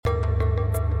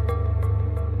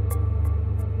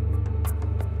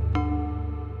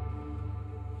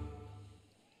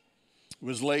It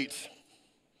was late,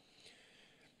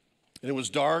 and it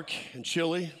was dark and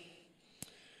chilly,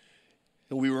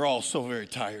 and we were all so very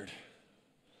tired.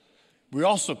 We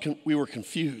were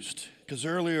confused because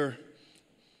earlier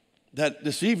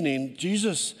this evening,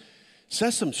 Jesus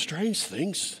said some strange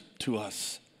things to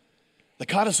us that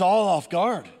caught us all off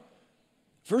guard.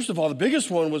 First of all, the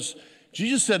biggest one was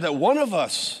Jesus said that one of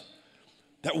us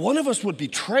would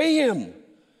betray him.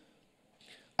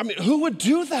 I mean, who would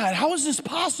do that? How is this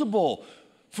possible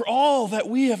for all that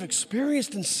we have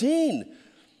experienced and seen?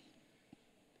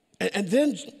 And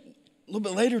then a little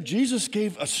bit later, Jesus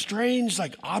gave a strange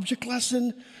object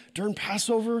lesson during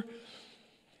Passover.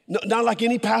 Not like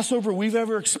any Passover we've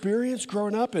ever experienced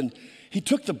growing up. And he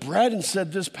took the bread and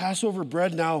said this Passover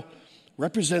bread now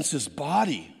represents his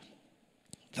body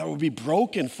that would be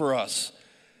broken for us.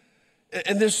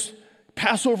 And this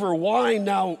Passover wine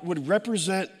now would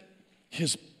represent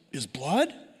his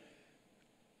blood.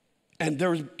 And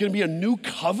there was going to be a new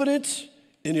covenant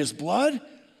in his blood.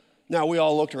 Now we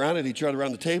all looked around at each other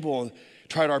around the table and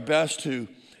tried our best to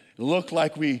look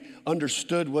like we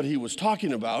understood what he was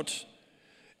talking about.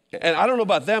 And I don't know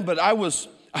about them, but I was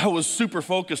super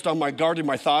focused on guarding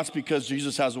my thoughts because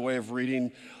Jesus has a way of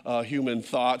reading human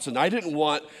thoughts. And I didn't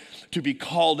want to be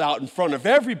called out in front of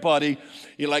everybody,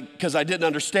 because I didn't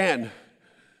understand.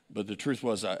 But the truth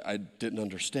was I didn't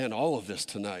understand all of this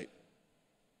tonight.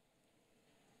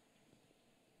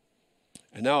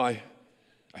 And now I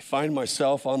find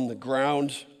myself on the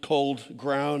ground, cold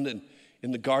ground, and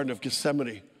in the Garden of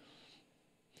Gethsemane.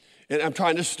 And I'm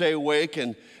trying to stay awake,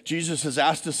 and Jesus has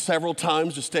asked us several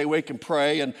times to stay awake and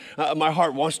pray, and my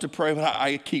heart wants to pray, but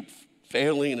I keep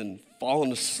failing and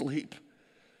falling asleep.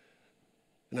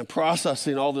 And I'm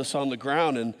processing all this on the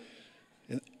ground, and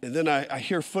then I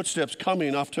hear footsteps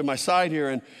coming off to my side here,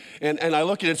 and I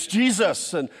look, and it's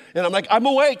Jesus, and I'm like, I'm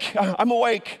awake.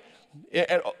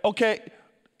 And, okay,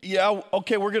 yeah,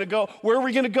 okay, we're going to go. Where are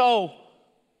we going to go?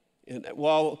 And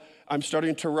while I'm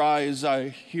starting to rise, I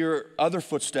hear other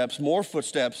footsteps, more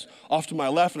footsteps off to my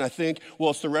left, and I think, well,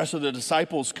 it's the rest of the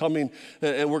disciples coming,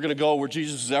 and we're going to go where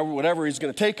Jesus is, whatever he's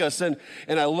going to take us. And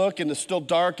I look, and it's still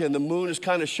dark, and the moon is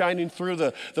kind of shining through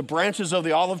the branches of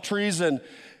the olive trees, and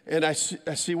I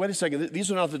see, wait a second,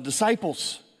 these are not the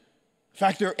disciples. In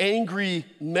fact, they're angry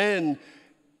men.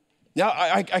 Now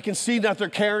I can see that they're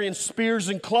carrying spears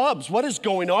and clubs. What is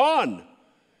going on?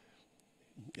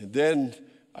 And then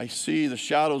I see the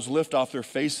shadows lift off their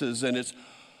faces, and it's,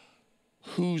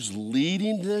 who's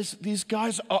leading these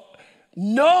guys?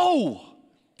 No,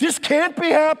 this can't be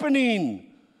happening.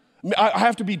 I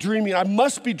have to be dreaming. I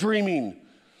must be dreaming.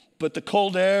 But the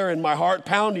cold air and my heart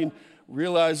pounding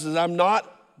realizes I'm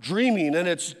not dreaming, and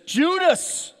it's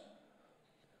Judas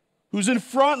who's in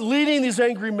front leading these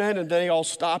angry men, and they all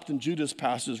stopped, and Judas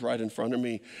passes right in front of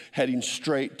me, heading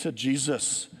straight to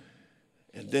Jesus.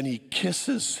 And then he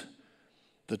kisses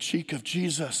the cheek of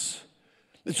Jesus.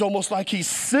 It's almost like he's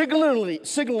signaling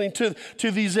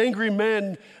to these angry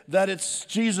men that it's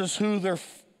Jesus who they're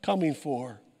coming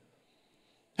for.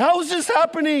 How is this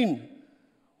happening?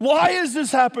 Why is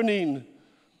this happening?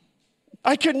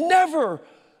 I could never,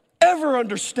 ever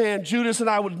understand Judas, and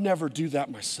I would never do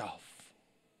that myself.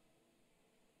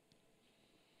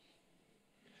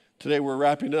 Today we're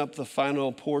wrapping up the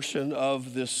final portion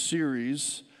of this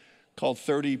series called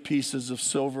 30 Pieces of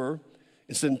Silver.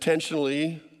 It's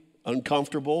intentionally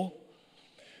uncomfortable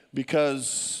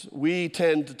because we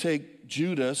tend to take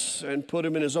Judas and put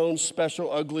him in his own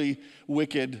special, ugly,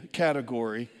 wicked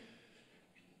category.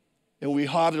 And we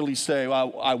haughtily say,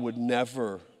 well, I would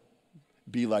never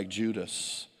be like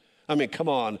Judas. I mean, come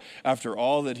on. After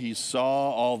all that he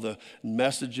saw, all the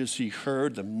messages he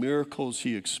heard, the miracles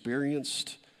he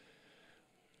experienced,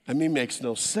 I mean, it makes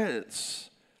no sense.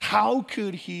 How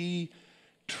could he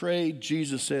trade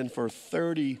Jesus in for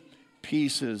 30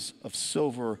 pieces of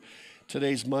silver?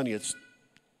 Today's money, it's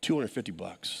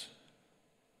 $250.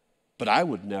 But I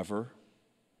would never.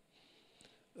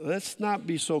 Let's not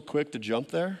be so quick to jump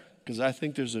there, because I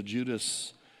think there's a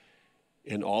Judas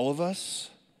in all of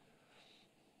us.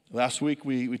 Last week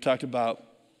we talked about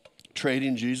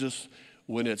trading Jesus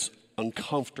when it's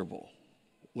uncomfortable.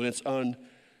 When it's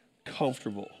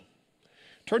uncomfortable.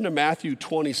 Turn to Matthew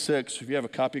 26 if you have a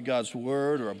copy of God's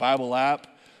Word or a Bible app.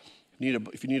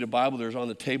 If you need a Bible, there's on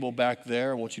the table back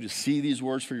there. I want you to see these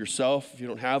words for yourself if you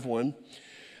don't have one.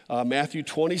 Matthew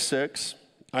 26,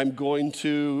 I'm going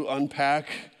to unpack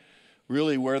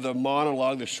really where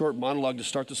the short monologue to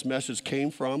start this message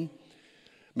came from.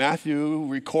 Matthew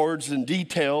records in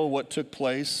detail what took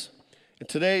place. And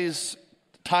today's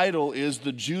title is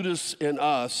The Judas in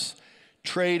Us,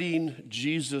 Trading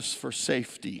Jesus for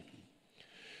Safety.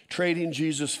 trading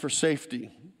Jesus for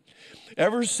safety.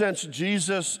 Ever since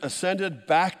Jesus ascended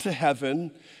back to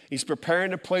heaven, he's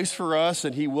preparing a place for us,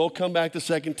 and he will come back the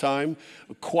second time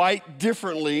quite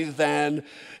differently than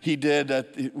he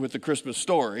did with the Christmas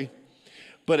story.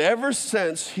 But ever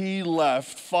since he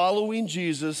left, following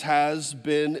Jesus has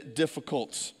been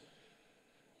difficult,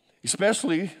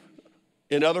 especially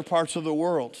in other parts of the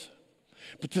world.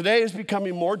 But today it's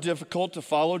becoming more difficult to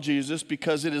follow Jesus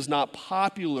because it is not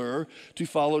popular to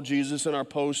follow Jesus in our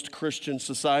post-Christian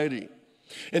society.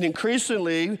 And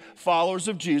increasingly, followers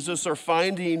of Jesus are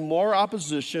finding more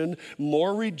opposition,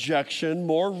 more rejection,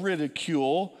 more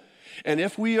ridicule. And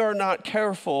if we are not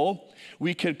careful,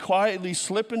 we could quietly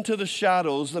slip into the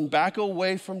shadows and back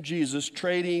away from Jesus,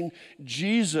 trading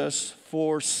Jesus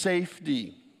for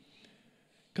safety.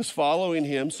 Because following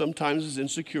him sometimes is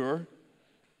insecure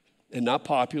and not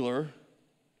popular,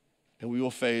 and we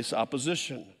will face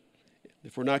opposition.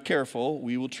 If we're not careful,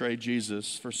 we will trade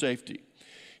Jesus for safety.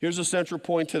 Here's the central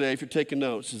point today, if you're taking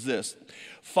notes, is this.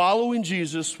 Following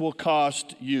Jesus will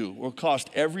cost you, will cost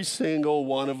every single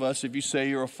one of us if you say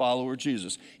you're a follower of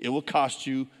Jesus. It will cost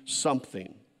you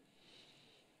something.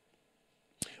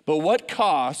 But what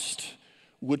cost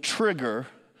would trigger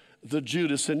the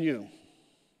Judas in you?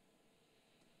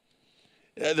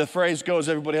 The phrase goes,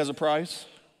 everybody has a price.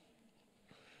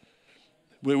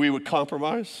 We would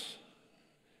compromise.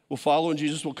 Well, following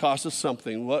Jesus will cost us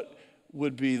something. What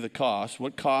would be the cost?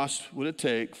 What cost would it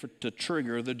take to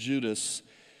trigger the Judas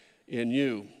in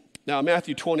you? Now,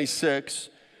 Matthew 26,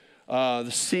 the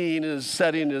setting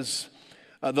is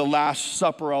the Last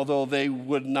Supper, although they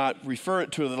would not refer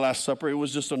it to the Last Supper. It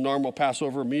was just a normal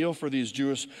Passover meal for these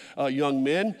Jewish young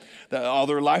men. All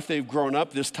their life they've grown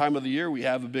up. This time of the year we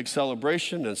have a big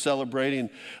celebration and celebrating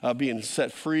being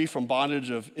set free from bondage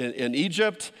in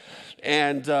Egypt.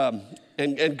 And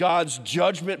God's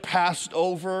judgment passed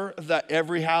over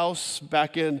every house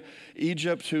back in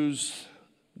Egypt whose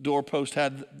doorpost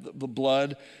had the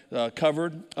blood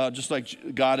covered, just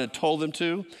like God had told them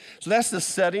to. So that's the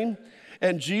setting.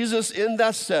 And Jesus, in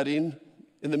that setting,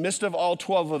 in the midst of all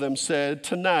 12 of them, said,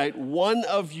 tonight, one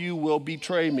of you will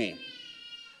betray me.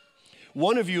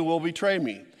 One of you will betray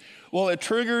me. Well, it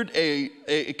triggered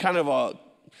a kind of a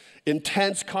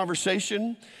intense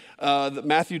conversation.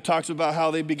 Matthew talks about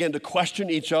how they began to question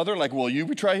each other, like, will you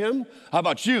betray him? How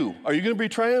about you? Are you going to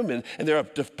betray him? And they're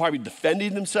probably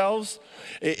defending themselves.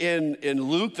 In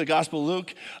Luke, the Gospel of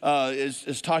Luke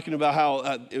is talking about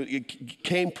how it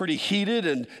came pretty heated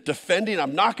and defending.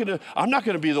 I'm not going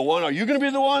to be the one. Are you going to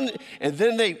be the one? And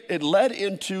then it led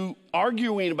into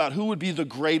arguing about who would be the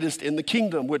greatest in the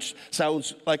kingdom, which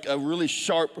sounds like a really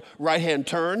sharp right-hand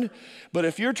turn. But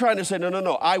if you're trying to say, no,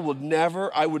 I would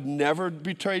never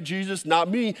betray Jesus, not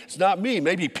me, it's not me.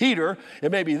 Maybe Peter,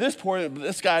 it may be this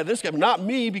guy, not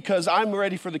me, because I'm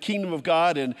ready for the kingdom of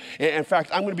God. And in fact,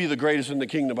 I'm going to be the greatest in the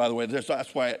kingdom, by the way.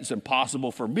 That's why it's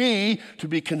impossible for me to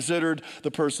be considered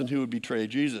the person who would betray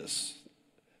Jesus.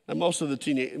 And most of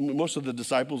the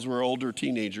disciples were older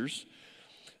teenagers.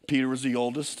 Peter was the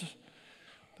oldest.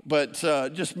 But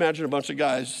just imagine a bunch of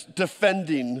guys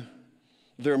defending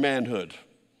their manhood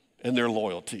and their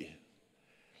loyalty.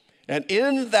 And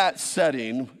in that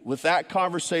setting, with that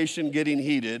conversation getting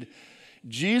heated,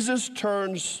 Jesus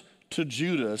turns to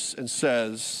Judas and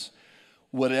says,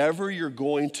 whatever you're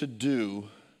going to do,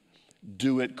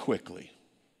 do it quickly.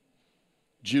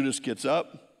 Judas gets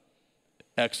up,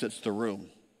 exits the room.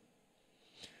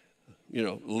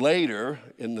 Later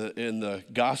in the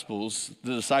Gospels,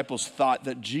 the disciples thought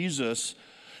that Jesus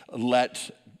let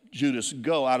Judas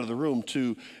go out of the room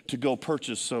to go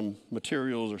purchase some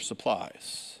materials or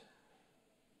supplies.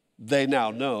 They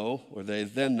now know, or they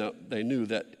knew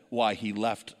that why he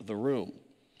left the room.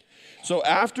 So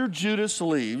after Judas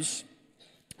leaves,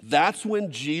 that's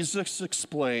when Jesus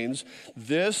explains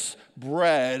this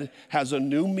bread has a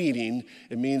new meaning.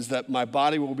 It means that my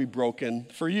body will be broken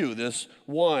for you. This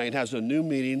wine has a new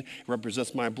meaning. It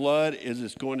represents my blood.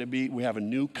 We have a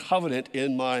new covenant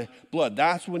in my blood.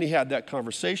 That's when he had that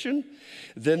conversation.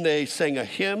 Then they sang a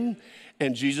hymn,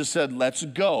 and Jesus said, let's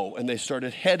go. And they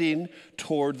started heading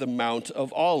toward the Mount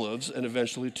of Olives and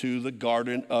eventually to the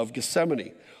Garden of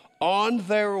Gethsemane. On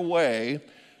their way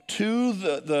to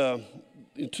the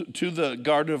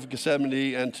Garden of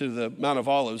Gethsemane and to the Mount of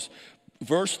Olives,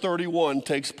 verse 31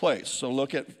 takes place. So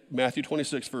look at Matthew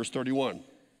 26, verse 31.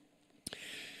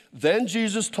 Then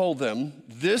Jesus told them,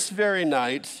 this very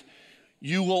night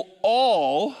you will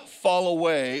all fall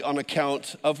away on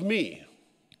account of me.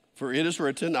 For it is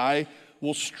written, I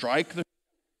will strike the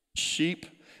sheep,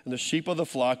 and the sheep of the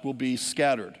flock will be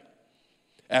scattered.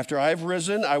 After I have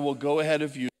risen, I will go ahead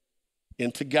of you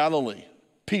into Galilee.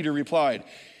 Peter replied,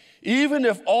 even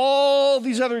if all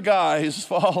these other guys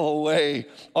fall away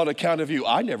on account of you,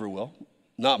 I never will.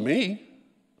 Not me.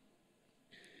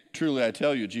 Truly, I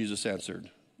tell you, Jesus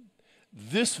answered,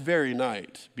 this very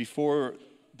night before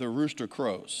the rooster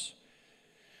crows,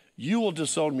 you will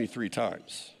disown me 3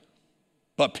 times.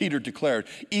 But Peter declared,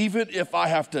 even if I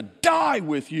have to die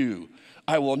with you,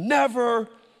 I will never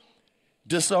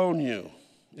disown you.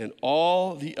 And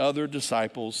all the other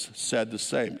disciples said the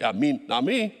same. I mean, not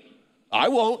me. I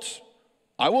won't.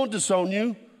 I won't disown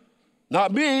you.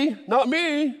 Not me. Not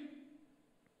me.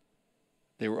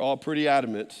 They were all pretty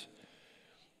adamant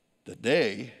that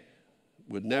they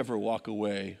would never walk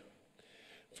away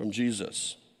from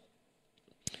Jesus.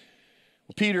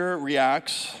 Peter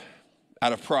reacts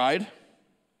out of pride.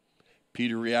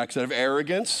 Peter reacts out of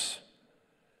arrogance.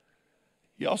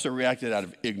 He also reacted out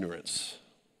of ignorance.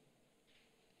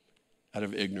 Out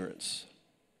of ignorance.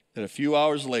 And a few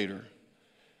hours later,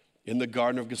 in the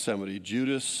Garden of Gethsemane,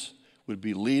 Judas would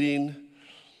be leading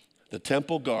the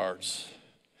temple guards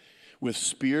with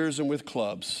spears and with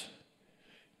clubs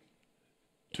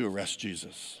to arrest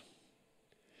Jesus.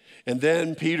 And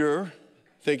then Peter,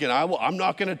 thinking, I'm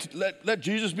not going to let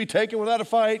Jesus be taken without a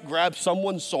fight, grabs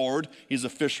someone's sword. He's a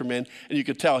fisherman, and you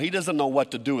could tell he doesn't know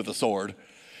what to do with a sword.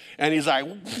 And he's like,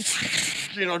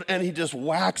 and he just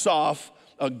whacks off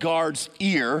a guard's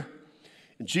ear.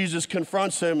 And Jesus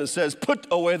confronts him and says, put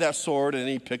away that sword. And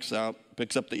he picks up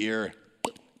the ear,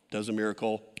 does a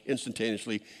miracle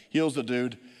instantaneously, heals the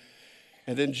dude.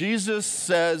 And then Jesus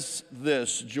says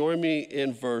this, join me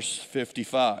in verse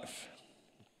 55.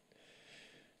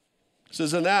 It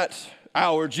says, in that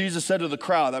hour, Jesus said to the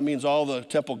crowd, that means all the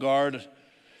temple guard,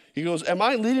 he goes, am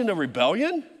I leading a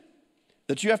rebellion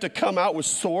that you have to come out with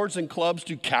swords and clubs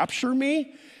to capture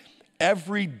me?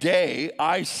 Every day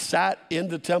I sat in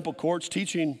the temple courts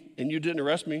teaching, and you didn't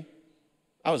arrest me.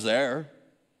 I was there.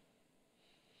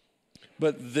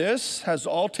 But this has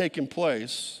all taken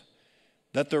place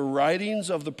that the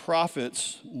writings of the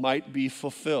prophets might be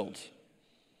fulfilled.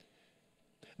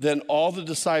 Then all the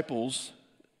disciples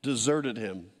deserted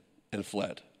him and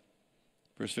fled.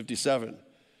 Verse 57,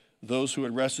 those who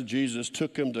had arrested Jesus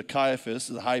took him to Caiaphas,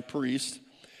 the high priest,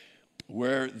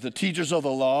 where the teachers of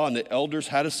the law and the elders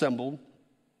had assembled.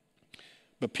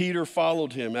 But Peter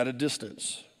followed him at a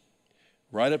distance,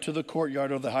 right up to the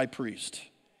courtyard of the high priest.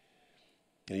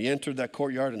 And he entered that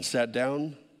courtyard and sat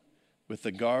down with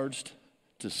the guards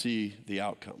to see the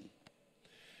outcome.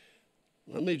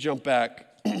 Let me jump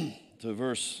back to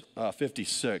verse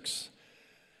 56.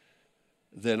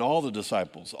 Then all the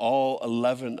disciples, all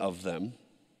 11 of them,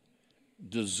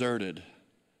 deserted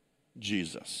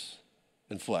Jesus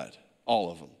and fled.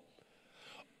 All of them.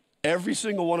 Every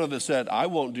single one of them said, I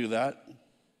won't do that.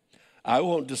 I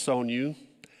won't disown you.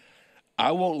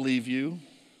 I won't leave you.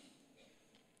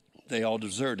 They all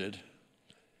deserted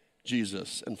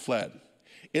Jesus and fled.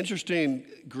 Interesting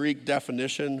Greek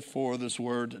definition for this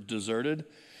word deserted.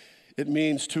 It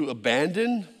means to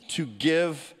abandon, to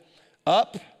give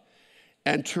up,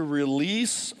 and to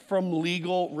release from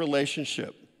legal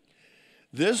relationship.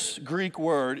 This Greek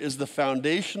word is the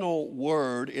foundational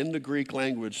word in the Greek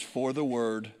language for the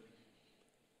word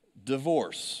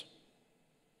divorce.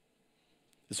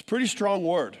 It's a pretty strong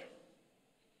word.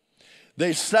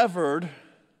 They severed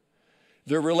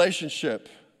their relationship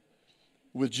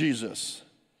with Jesus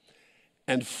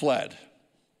and fled.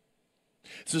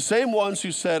 It's the same ones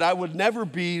who said, I would never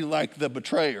be like the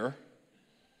betrayer,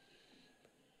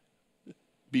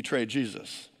 betrayed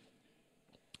Jesus.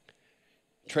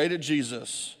 Traded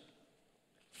Jesus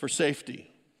for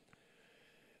safety.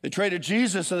 They traded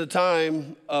Jesus in a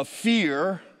time of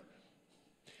fear.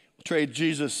 Trade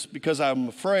Jesus because I'm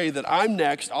afraid that I'm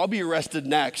next. I'll be arrested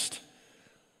next.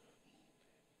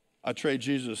 I trade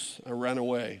Jesus. I ran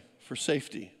away for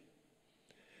safety.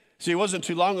 See, it wasn't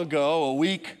too long ago, a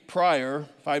week prior,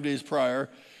 5 days prior,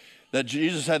 that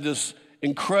Jesus had this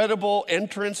incredible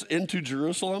entrance into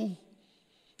Jerusalem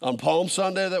on Palm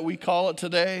Sunday that we call it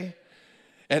today.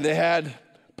 And they had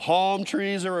palm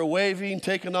trees that were waving,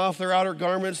 taking off their outer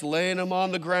garments, laying them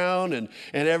on the ground, and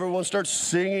everyone starts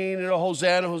singing,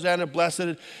 Hosanna, Hosanna,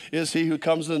 blessed is he who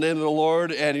comes in the name of the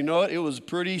Lord. And you know what? It was a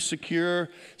pretty secure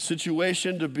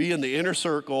situation to be in the inner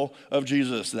circle of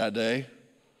Jesus that day.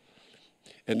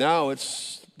 And now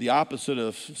it's the opposite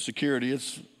of security.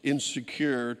 It's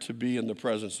insecure to be in the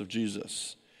presence of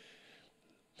Jesus.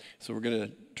 So we're going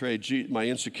to trade my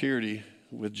insecurity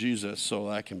with Jesus so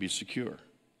I can be secure.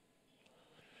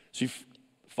 See,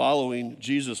 following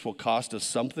Jesus will cost us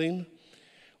something.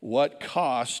 What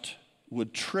cost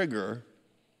would trigger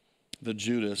the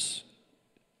Judas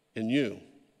in you?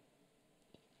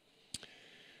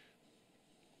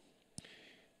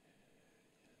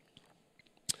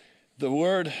 The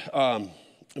word,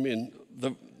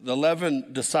 the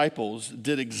 11 disciples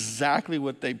did exactly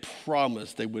what they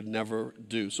promised they would never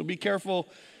do. So be careful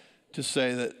to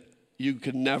say that you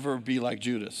could never be like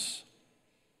Judas.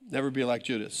 Never be like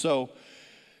Judas. So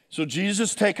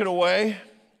Jesus taken away,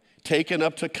 taken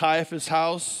up to Caiaphas'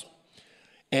 house,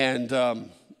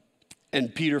 and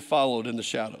Peter followed in the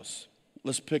shadows.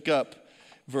 Let's pick up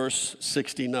verse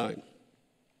 69.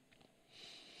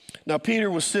 Now Peter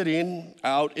was sitting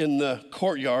out in the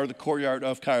courtyard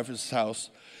of Caiaphas' house,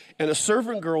 and a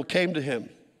servant girl came to him.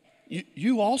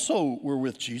 You also were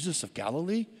with Jesus of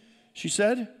Galilee, she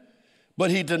said.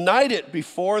 But he denied it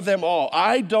before them all.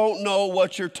 I don't know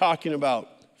what you're talking about.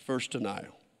 First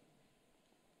denial.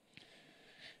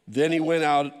 Then he went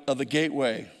out of the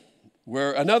gateway,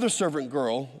 where another servant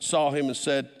girl saw him and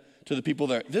said to the people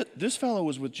there, this fellow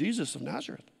was with Jesus of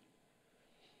Nazareth.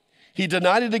 He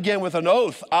denied it again with an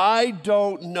oath. I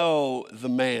don't know the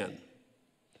man.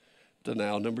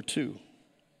 Denial number 2.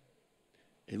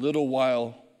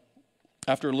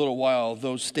 After a little while,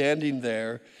 those standing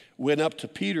there went up to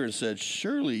Peter and said,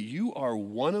 surely you are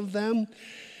one of them.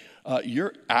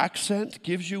 Your accent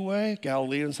gives you away.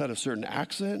 Galileans had a certain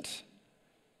accent.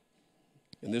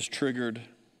 And this triggered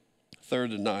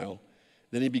third denial.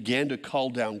 Then he began to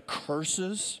call down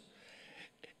curses,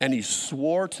 and he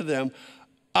swore to them,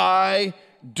 I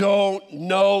don't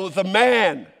know the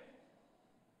man.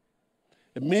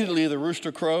 Immediately the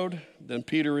rooster crowed. Then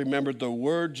Peter remembered the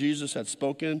word Jesus had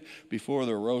spoken before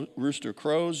the rooster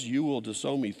crows, you will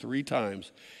disown me 3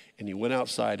 times. And he went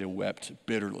outside and wept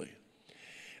bitterly.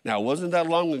 Now, it wasn't that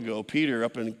long ago, Peter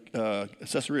up in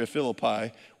Caesarea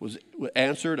Philippi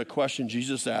answered a question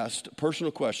Jesus asked, a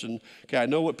personal question. Okay, I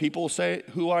know what people say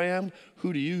who I am.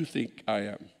 Who do you think I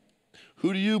am?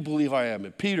 Who do you believe I am?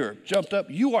 And Peter jumped up,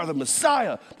 you are the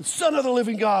Messiah, the Son of the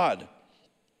living God.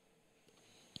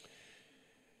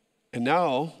 And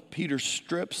now Peter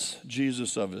strips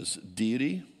Jesus of his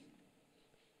deity,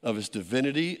 of his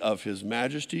divinity, of his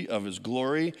majesty, of his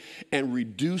glory, and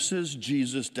reduces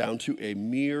Jesus down to a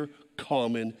mere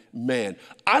common man.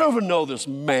 I don't even know this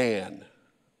man.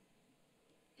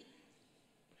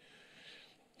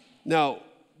 Now,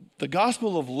 the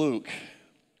Gospel of Luke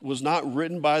was not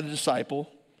written by the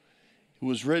disciple. It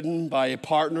was written by a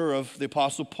partner of the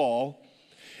Apostle Paul.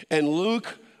 And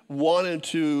Luke wanted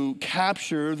to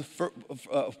capture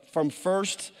from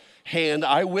first-hand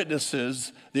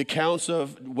eyewitnesses the accounts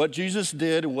of what Jesus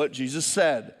did and what Jesus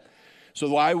said. So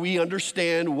why we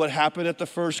understand what happened at the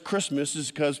first Christmas is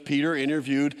because Peter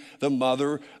interviewed the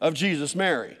mother of Jesus,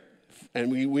 Mary. And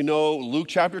we know Luke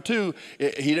chapter 2, he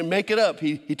didn't make it up.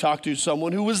 He talked to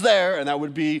someone who was there, and that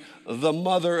would be the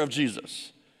mother of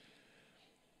Jesus.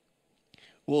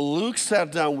 Well, Luke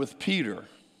sat down with Peter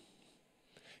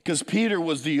because Peter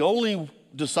was the only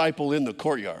disciple in the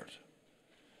courtyard.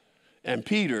 And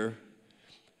Peter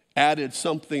added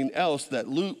something else that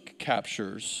Luke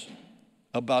captures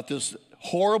about this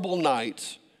horrible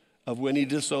night of when he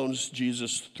disowns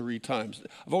Jesus 3 times.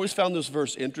 I've always found this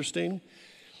verse interesting.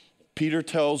 Peter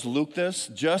tells Luke this,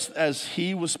 just as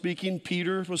he was speaking,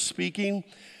 Peter was speaking,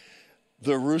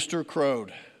 the rooster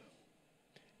crowed,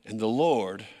 and the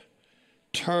Lord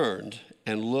turned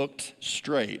and looked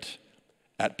straight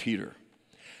at Peter.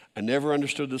 I never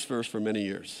understood this verse for many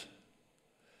years.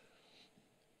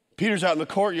 Peter's out in the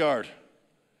courtyard.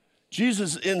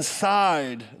 Jesus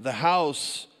inside the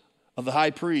house of the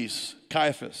high priest,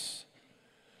 Caiaphas.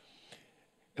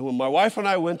 And when my wife and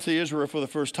I went to Israel for the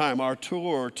first time, our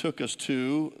tour took us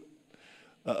to,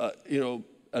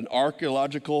 an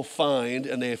archaeological find,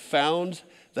 and they found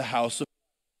the house of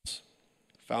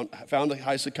found the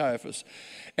house of Caiaphas.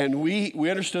 And we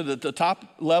understood that the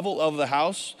top level of the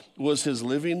house was his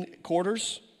living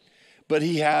quarters, but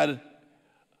he had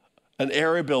an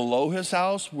area below his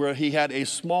house where he had a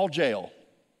small jail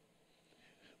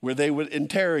where they would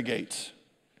interrogate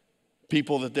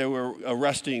people that they were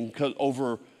arresting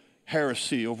over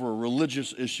heresy, over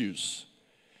religious issues.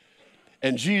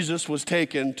 And Jesus was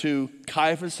taken to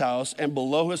Caiaphas' house, and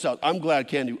below his house, I'm glad,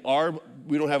 Candy,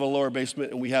 we don't have a lower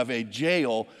basement, and we have a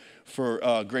jail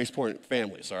for Grace Point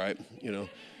families, all right?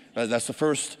 That's the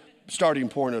first starting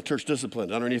point of church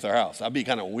discipline underneath our house. That'd be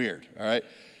kind of weird, all right?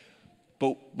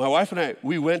 But my wife and I,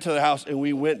 we went to the house, and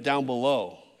we went down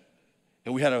below,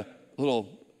 and we had a little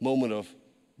moment of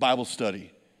Bible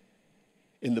study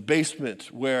in the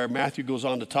basement where Matthew goes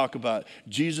on to talk about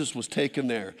Jesus was taken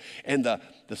there, and the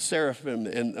seraphim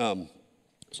and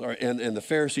the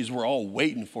Pharisees were all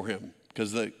waiting for him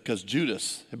because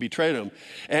Judas had betrayed him,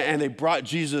 and they brought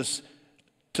Jesus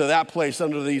to that place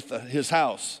underneath his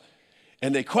house,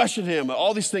 And they questioned him,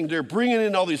 all these things. They're bringing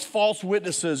in all these false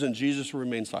witnesses, and Jesus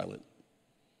remained silent.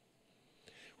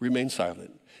 Remained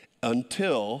silent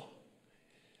until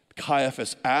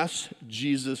Caiaphas asked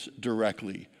Jesus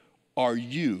directly, "Are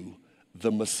you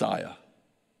the Messiah?"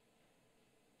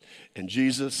 And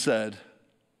Jesus said,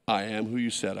 "I am who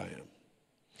you said I am.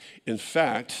 In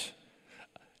fact,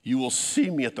 you will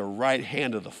see me at the right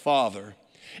hand of the Father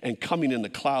and coming in the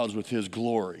clouds with his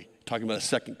glory." Talking about a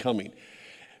second coming.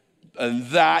 And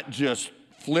that just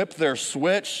flipped their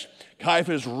switch.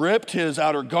 Caiaphas ripped his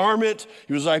outer garment.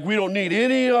 He was like, "We don't need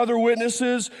any other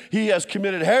witnesses. He has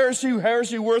committed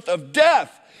heresy worth of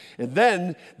death." And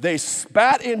then they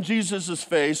spat in Jesus'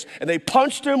 face, and they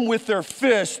punched him with their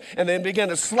fists, and they began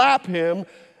to slap him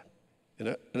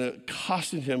and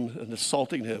accosting him and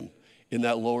assaulting him in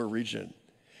that lower region.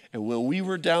 And when we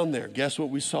were down there, guess what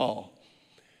we saw?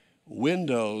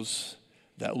 Windows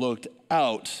that looked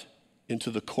out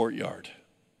into the courtyard.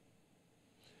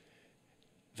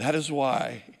 That is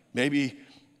why maybe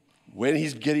when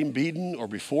he's getting beaten or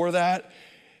before that,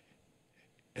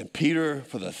 and Peter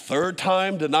for the third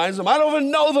time denies him, "I don't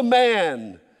even know the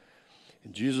man."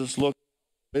 And Jesus looked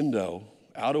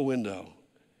out a window,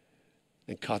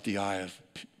 and caught the eye of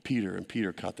Peter, and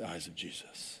Peter caught the eyes of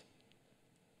Jesus.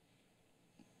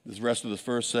 The rest of the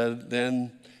verse said,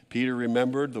 "Then Peter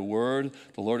remembered the word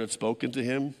the Lord had spoken to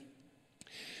him,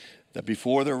 that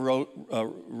before the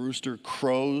rooster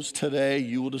crows today,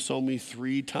 you will disown me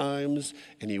 3 times.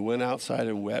 And he went outside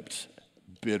and wept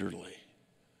bitterly.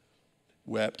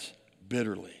 Wept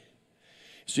bitterly.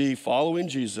 See, following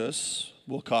Jesus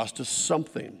will cost us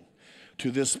something. To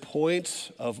this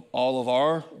point of all of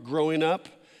our growing up,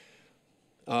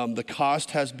 the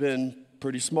cost has been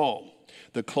pretty small.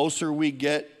 The closer we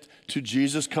get to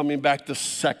Jesus coming back the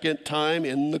second time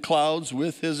in the clouds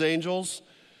with his angels,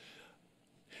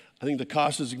 I think the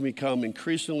cost has become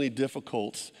increasingly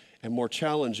difficult and more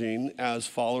challenging as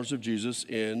followers of Jesus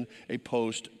in a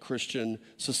post-Christian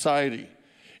society.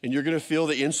 And you're going to feel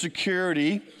the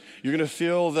insecurity. You're going to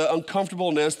feel the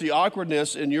uncomfortableness, the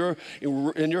awkwardness in your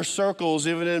circles,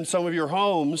 even in some of your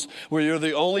homes, where you're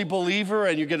the only believer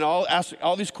and you're getting asked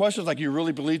all these questions like, "You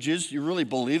really believe Jesus? You really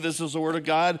believe this is the Word of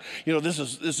God? You know, this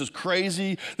is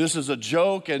crazy. This is a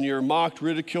joke," and you're mocked,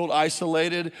 ridiculed,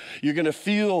 isolated. You're going to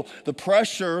feel the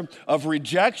pressure of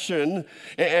rejection,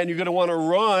 and you're going to want to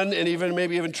run and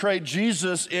maybe even trade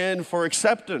Jesus in for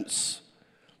acceptance.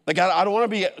 Like, I don't want to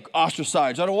be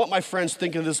ostracized. I don't want my friends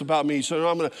thinking this about me. So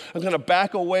I'm going to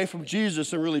back away from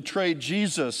Jesus and really trade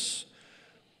Jesus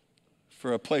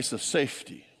for a place of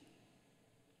safety.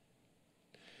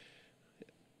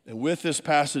 And with this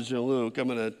passage in Luke, I'm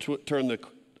going to turn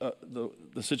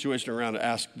the situation around and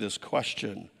ask this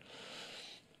question.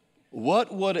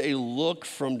 What would a look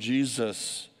from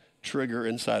Jesus trigger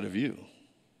inside of you?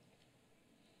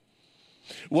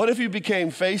 What if you became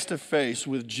face to face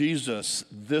with Jesus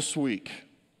this week,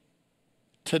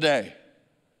 today?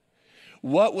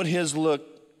 What would his look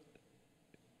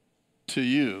to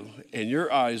you and your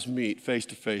eyes meet face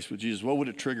to face with Jesus? What would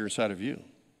it trigger inside of you?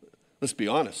 Let's be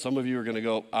honest. Some of you are going to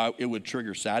go, "It would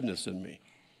trigger sadness in me."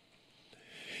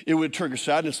 It would trigger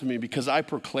sadness in me because I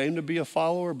proclaim to be a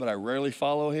follower, but I rarely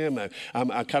follow him. I'm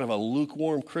kind of a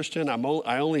lukewarm Christian.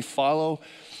 I only follow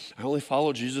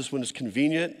Jesus when it's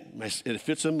convenient. It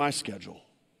fits in my schedule.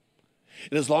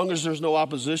 And as long as there's no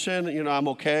opposition, I'm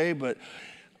okay. But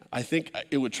I think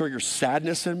it would trigger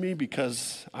sadness in me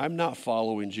because I'm not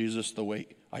following Jesus the way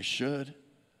I should.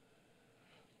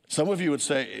 Some of you would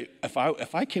say,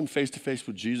 if I came face to face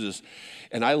with Jesus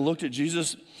and I looked at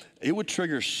Jesus, it would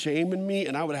trigger shame in me,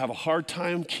 and I would have a hard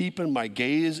time keeping my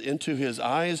gaze into his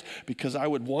eyes because I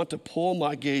would want to pull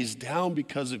my gaze down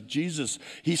because of Jesus.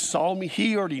 He saw me.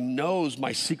 He already knows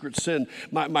my secret sin.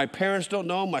 My parents don't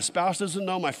know. My spouse doesn't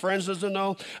know. My friends doesn't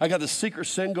know. I got the secret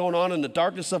sin going on in the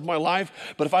darkness of my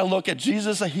life. But if I look at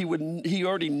Jesus, he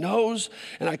already knows,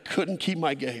 and I couldn't keep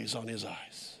my gaze on his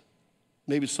eyes.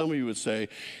 Maybe some of you would say,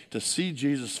 to see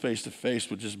Jesus face to face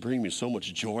would just bring me so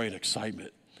much joy and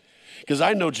excitement. Because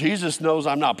I know Jesus knows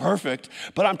I'm not perfect,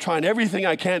 but I'm trying everything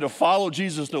I can to follow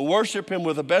Jesus, to worship him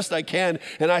with the best I can,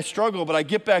 and I struggle, but I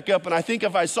get back up, and I think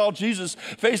if I saw Jesus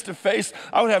face to face,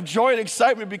 I would have joy and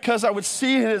excitement because I would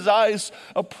see in his eyes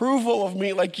approval of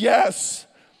me, like, yes,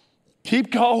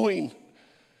 keep going.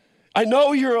 I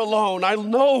know you're alone. I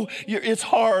know it's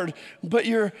hard, but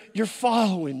you're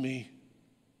following me.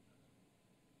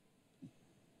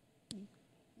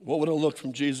 What would a look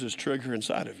from Jesus trigger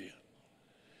inside of you?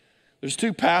 There's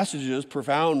 2 passages,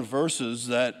 profound verses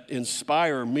that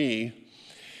inspire me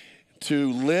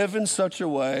to live in such a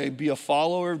way, be a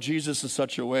follower of Jesus in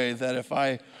such a way that if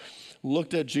I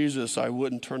looked at Jesus, I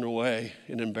wouldn't turn away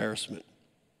in embarrassment.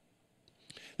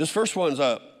 This first one's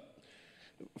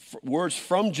words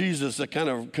from Jesus that kind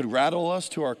of could rattle us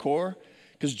to our core,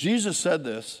 because Jesus said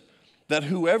this, that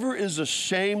whoever is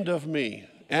ashamed of me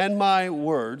and my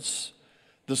words,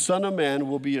 the Son of Man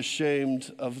will be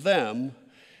ashamed of them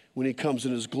when he comes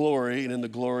in his glory and in the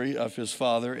glory of his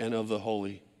Father and of the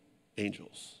holy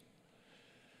angels.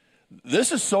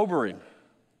 This is sobering.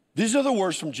 These are the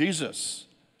words from Jesus.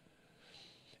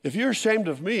 If you're ashamed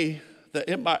of me, that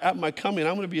at my coming,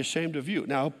 I'm going to be ashamed of you.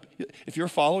 Now, if you're a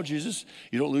follower of Jesus,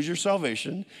 you don't lose your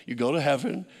salvation. You go to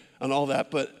heaven and all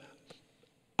that. But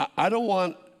I don't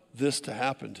want this to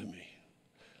happen to me.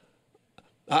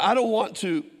 I don't want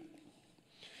to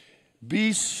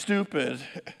be stupid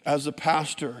as a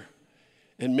pastor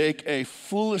and make a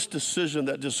foolish decision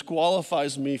that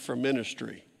disqualifies me from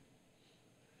ministry.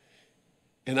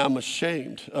 And I'm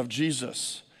ashamed of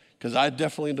Jesus because I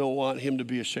definitely don't want him to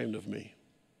be ashamed of me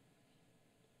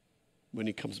when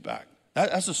he comes back.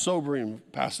 That's a sobering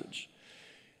passage.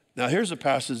 Now, here's a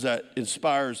passage that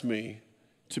inspires me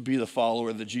to be the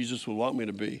follower that Jesus would want me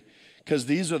to be, because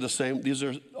these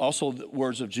are also the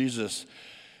words of Jesus.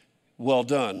 Well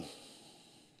done,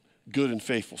 good and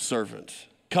faithful servant.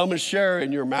 Come and share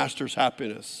in your master's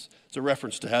happiness. It's a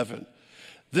reference to heaven.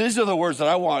 These are the words that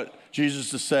I want Jesus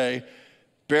to say.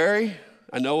 Barry,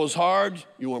 I know it was hard.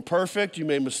 You weren't perfect. You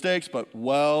made mistakes, but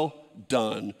well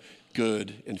done,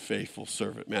 good and faithful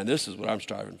servant. Man, this is what I'm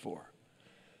striving for.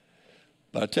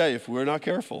 But I tell you, if we're not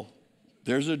careful,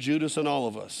 there's a Judas in all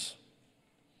of us.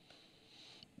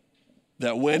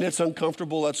 That when it's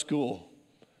uncomfortable at school,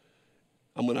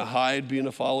 I'm going to hide being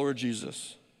a follower of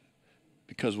Jesus.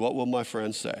 Because what will my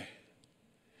friends say?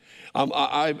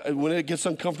 When it gets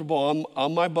uncomfortable, I'm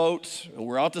on my boat and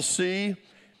we're out to sea,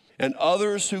 and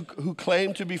others who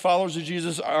claim to be followers of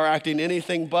Jesus are acting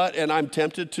anything but, and I'm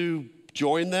tempted to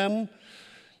join them,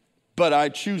 but I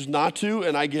choose not to,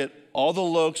 and I get all the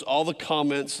looks, all the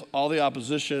comments, all the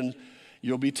opposition.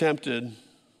 You'll be tempted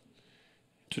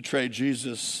to trade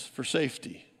Jesus for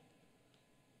safety,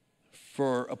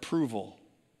 for approval,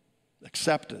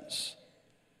 acceptance.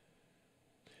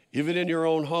 Even in your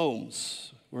own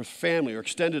homes, or family, or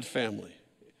extended family.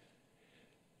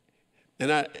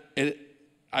 And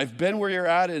I've been where you're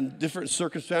at in different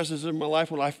circumstances in my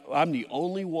life when I'm the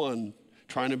only one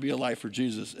trying to be a light for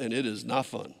Jesus, and it is not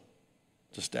fun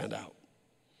to stand out.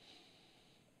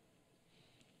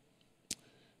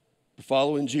 But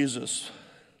following Jesus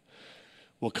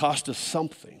will cost us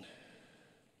something.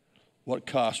 What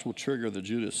cost will trigger the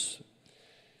Judas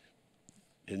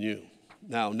in you?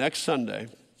 Now, next Sunday,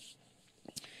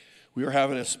 we are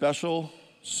having a special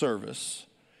service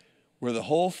where the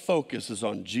whole focus is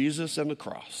on Jesus and the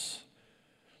cross.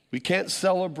 We can't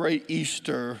celebrate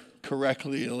Easter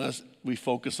correctly unless we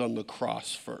focus on the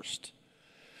cross first.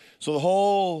 So the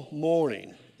whole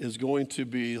morning is going to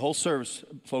be, the whole service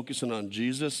focusing on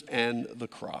Jesus and the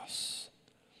cross.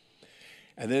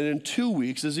 And then in 2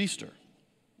 weeks is Easter.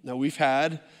 Now we've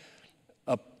had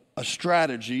a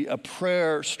strategy, a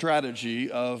prayer strategy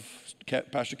of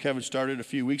Pastor Kevin started a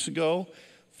few weeks ago,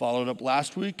 followed up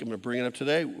last week. I'm going to bring it up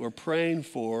today. We're praying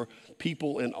for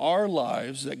people in our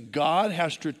lives that God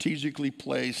has strategically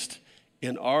placed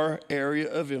in our area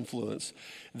of influence,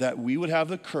 that we would have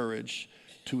the courage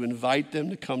to invite them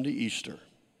to come to Easter.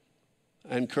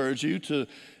 I encourage you to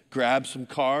grab some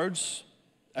cards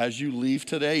as you leave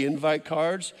today, invite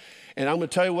cards. And I'm going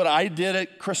to tell you what I did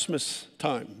at Christmas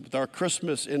time with our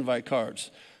Christmas invite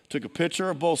cards. Took a picture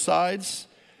of both sides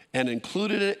and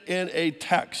included it in a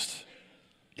text.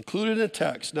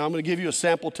 Now I'm going to give you a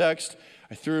sample text.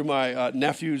 I threw my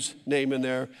nephew's name in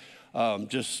there,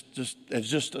 just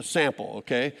a sample,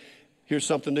 okay? Here's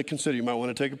something to consider. You might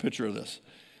want to take a picture of this.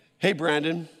 Hey,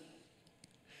 Brandon,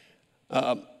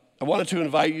 I wanted to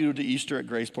invite you to Easter at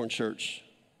Grace Point Church.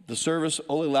 The service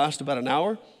only lasts about an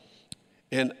hour,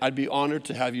 and I'd be honored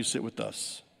to have you sit with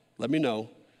us. Let me know.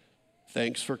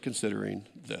 Thanks for considering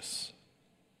this.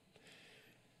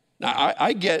 Now,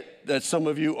 I get that some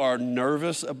of you are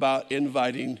nervous about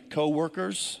inviting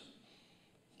coworkers,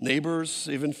 neighbors,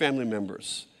 even family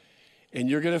members. And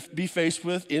you're going to be faced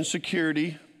with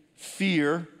insecurity,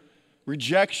 fear,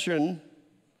 rejection.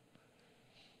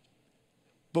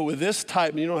 But with this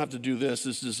type, and you don't have to do this.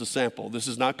 This is a sample. This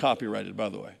is not copyrighted, by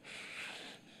the way.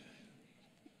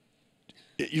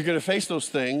 You're going to face those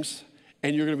things,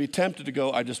 and you're going to be tempted to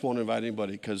go, I just won't invite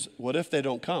anybody, because what if they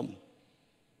don't come?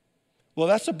 Well,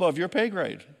 that's above your pay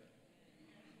grade.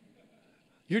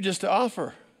 You're just to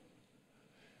offer.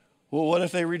 Well, what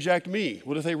if they reject me?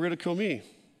 What if they ridicule me?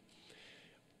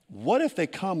 What if they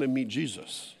come and meet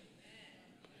Jesus?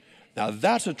 Now,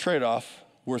 that's a trade-off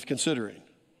worth considering.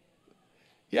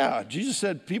 Yeah, Jesus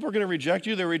said, people are going to reject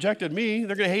you. They rejected me.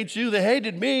 They're going to hate you. They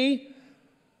hated me.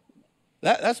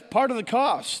 That's part of the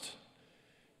cost.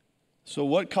 So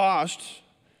what cost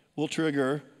will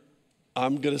trigger,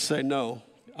 I'm going to say no.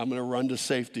 I'm going to run to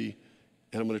safety,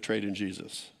 and I'm going to trade in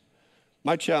Jesus.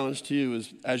 My challenge to you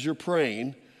is, as you're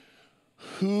praying,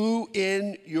 who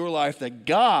in your life that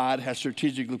God has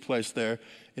strategically placed there,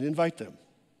 and invite them.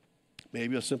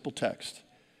 Maybe a simple text.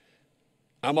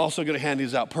 I'm also going to hand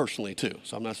these out personally too.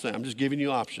 So I'm not saying, I'm just giving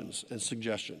you options and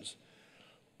suggestions.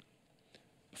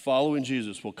 Following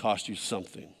Jesus will cost you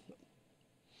something.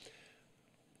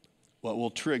 What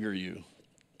will trigger you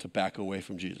to back away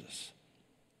from Jesus?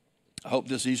 I hope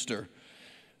this Easter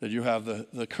that you have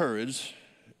the courage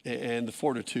and the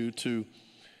fortitude to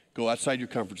go outside your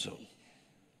comfort zone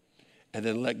and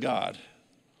then let God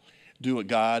do what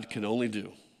God can only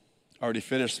do. I already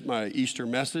finished my Easter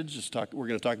message. We're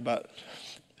going to talk about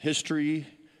history's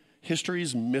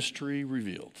mystery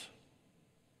revealed.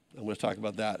 I'm going to talk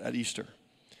about that at Easter.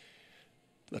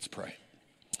 Let's pray.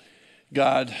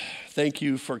 God, thank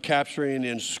you for capturing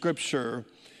in Scripture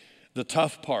the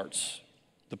tough parts,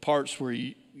 the parts where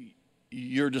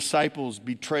your disciples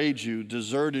betrayed you,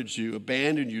 deserted you,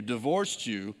 abandoned you, divorced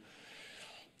you.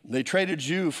 They traded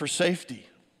you for safety.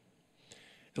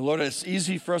 And Lord, it's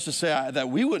easy for us to say that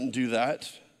we wouldn't do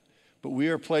that, but we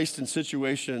are placed in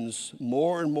situations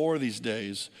more and more these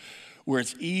days where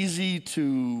it's easy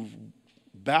to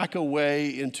back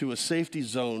away into a safety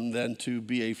zone than to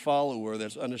be a follower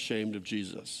that's unashamed of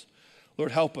Jesus.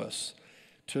 Lord, help us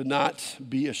to not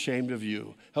be ashamed of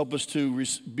you. Help us to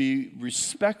be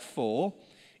respectful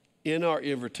in our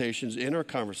invitations, in our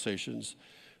conversations,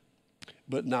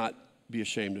 but not be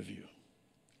ashamed of you.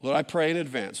 Lord, I pray in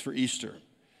advance for Easter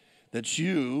that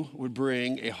you would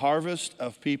bring a harvest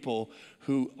of people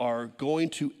who are going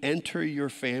to enter your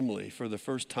family for the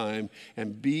first time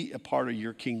and be a part of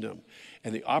your kingdom,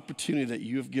 and the opportunity that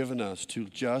you have given us to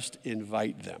just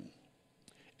invite them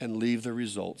and leave the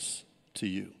results to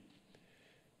you.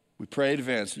 We pray in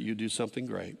advance that you do something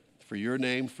great. For your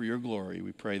name, for your glory,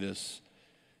 we pray this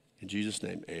in Jesus'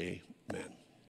 name, amen.